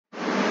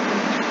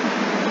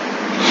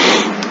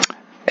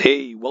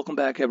Hey, welcome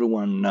back,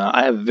 everyone.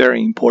 I have a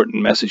very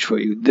important message for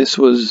you. This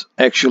was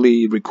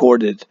actually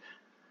recorded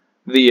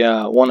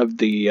via one of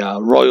the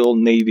Royal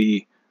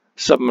Navy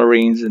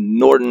submarines in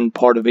northern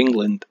part of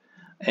England,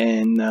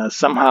 and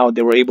somehow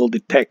they were able to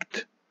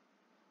detect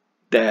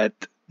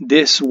that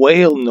this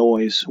whale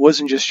noise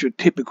wasn't just your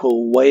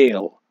typical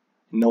whale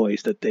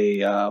noise that they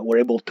were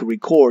able to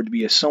record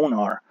via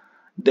sonar.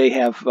 They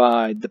have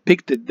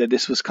depicted that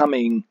this was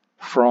coming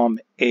from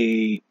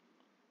a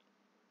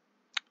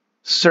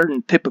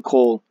certain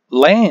typical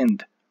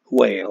land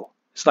whale.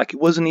 It's like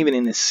it wasn't even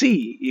in the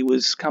sea. It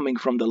was coming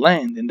from the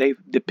land, and they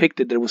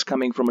depicted that it was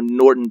coming from a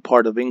northern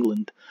part of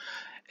England.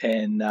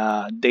 And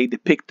they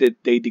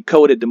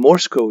decoded the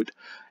Morse code,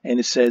 and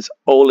it says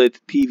Oled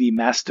TV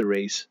Master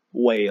Race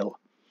whale.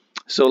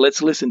 So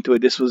let's listen to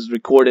it. This was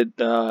recorded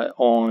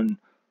on,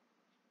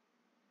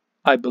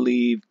 I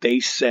believe they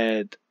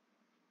said,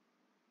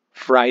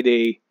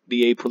 Friday,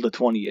 the April the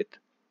 20th,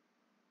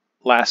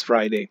 last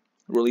Friday,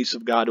 release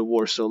of God of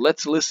War. So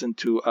let's listen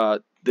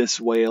to this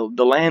whale,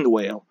 the land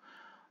whale.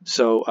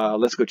 So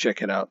let's go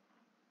check it out.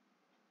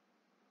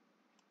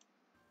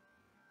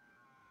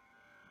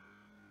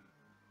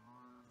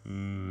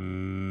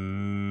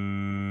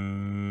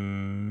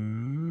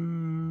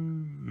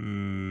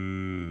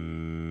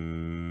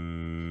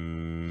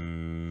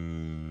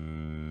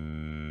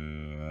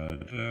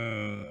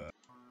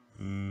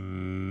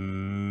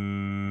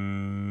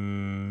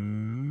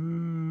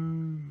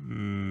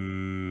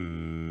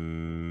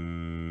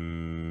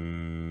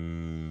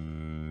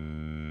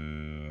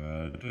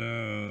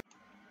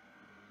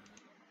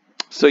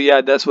 So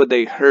yeah, that's what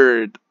they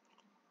heard.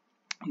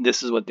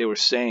 This is what they were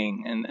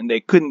saying, and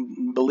they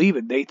couldn't believe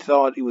it. They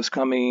thought it was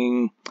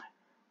coming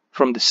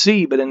from the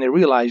sea, but then they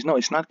realized, no,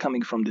 it's not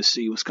coming from the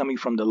sea. It was coming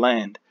from the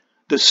land.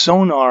 The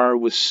sonar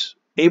was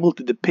able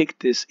to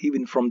depict this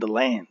even from the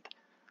land.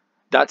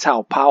 That's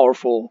how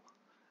powerful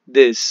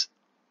this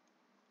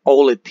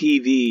OLED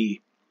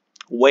TV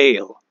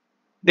whale.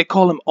 They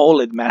call him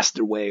OLED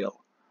Master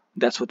Whale.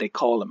 That's what they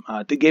call him.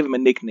 They gave him a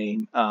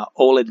nickname,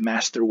 OLED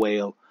Master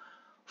Whale,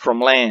 from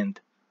land.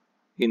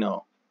 You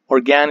know,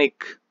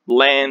 organic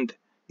land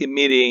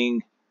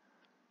emitting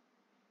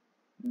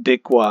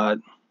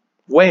dickwad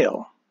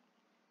whale.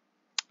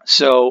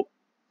 So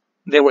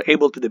they were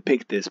able to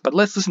depict this. But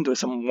let's listen to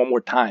it one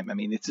more time. I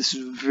mean, it's just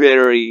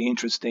very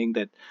interesting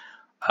that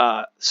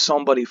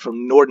somebody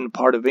from northern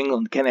part of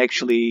England can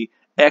actually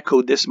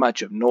echo this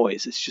much of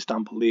noise. It's just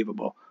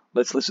unbelievable.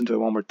 Let's listen to it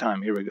one more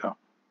time. Here we go.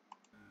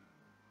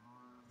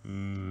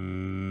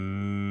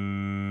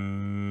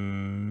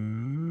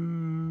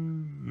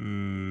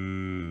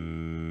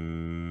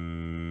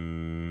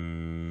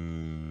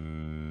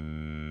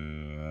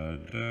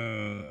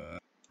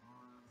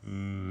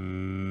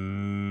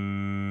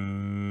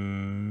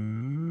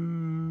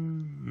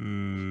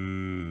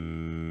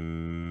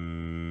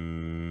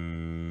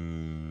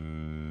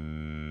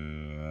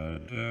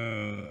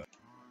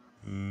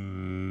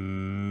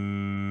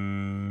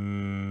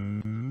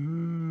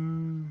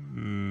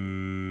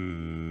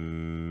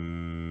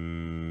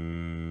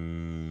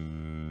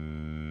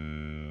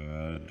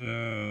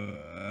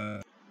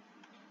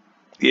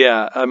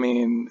 Yeah, I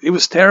mean, it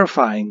was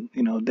terrifying.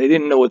 You know, they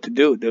didn't know what to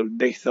do.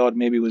 They thought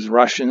maybe it was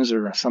Russians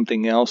or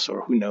something else,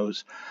 or who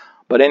knows.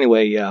 But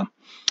anyway,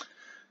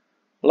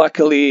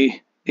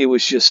 luckily it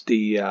was just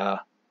the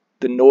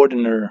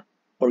northerner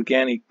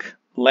organic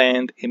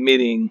land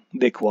emitting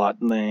dickwad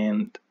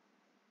land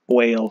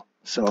whale.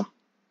 So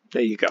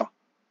there you go.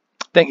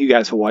 Thank you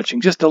guys for watching.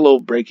 Just a little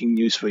breaking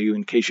news for you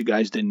in case you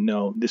guys didn't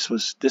know.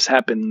 This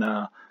happened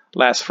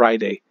last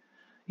Friday.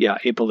 Yeah,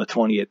 April the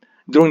 20th,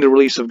 during the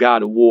release of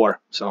God of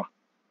War. So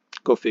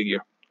go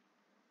figure.